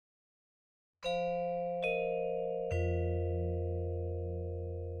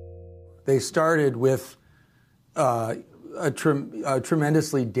They started with a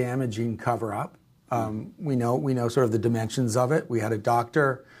tremendously damaging cover-up. We know sort of the dimensions of it. We had a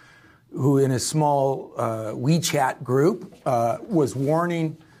doctor who, in a small WeChat group, was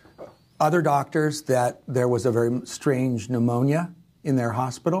warning other doctors that there was a very strange pneumonia in their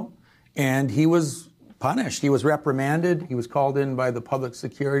hospital, and he was punished. He was reprimanded. He was called in by the public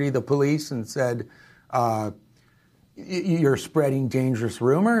security, the police, and said, "You're spreading dangerous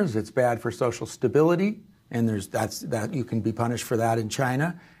rumors. It's bad for social stability." And that you can be punished for that in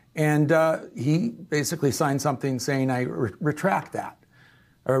China. And he basically signed something saying, I retract that.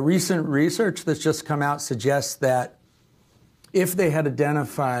 A recent research that's just come out suggests that if they had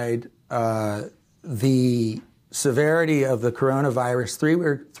identified the severity of the coronavirus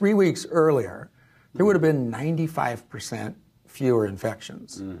three weeks earlier, there would have been 95% fewer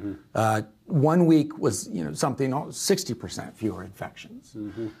infections. Mm-hmm. 1 week was, something 60% fewer infections.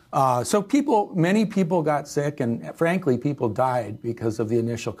 Mm-hmm. So many people got sick, and frankly, people died because of the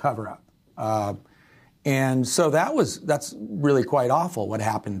initial cover-up. And so that's really quite awful what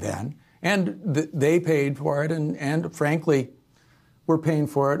happened then. And they paid for it, and frankly, we're paying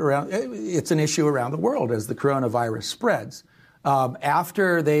for it it's an issue around the world as the coronavirus spreads.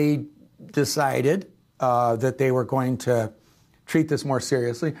 After they decided that they were going to treat this more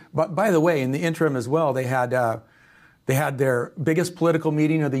seriously. But by the way, in the interim as well, they had their biggest political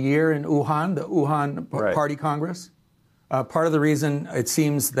meeting of the year in Wuhan, the Wuhan Party Congress. Part of the reason it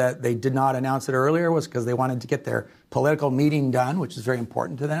seems that they did not announce it earlier was because they wanted to get their political meeting done, which is very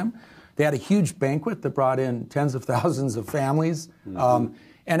important to them. They had a huge banquet that brought in tens of thousands of families. Mm-hmm.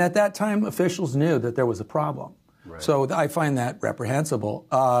 And at that time, officials knew that there was a problem. Right. So I find that reprehensible.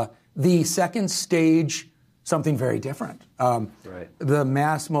 The second stage, something very different. The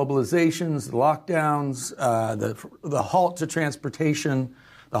mass mobilizations, the lockdowns, the halt to transportation,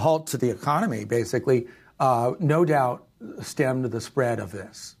 the halt to the economy, basically, no doubt stemmed the spread of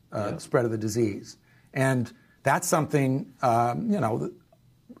this, the spread of the disease. And that's something, the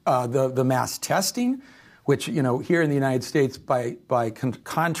mass testing, which, here in the United States, by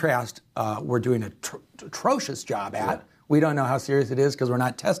contrast, we're doing an atrocious job at. Yeah. We don't know how serious it is because we're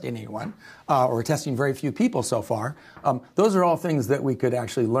not testing anyone, or we're testing very few people so far. Those are all things that we could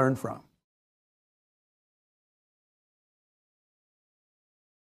actually learn from.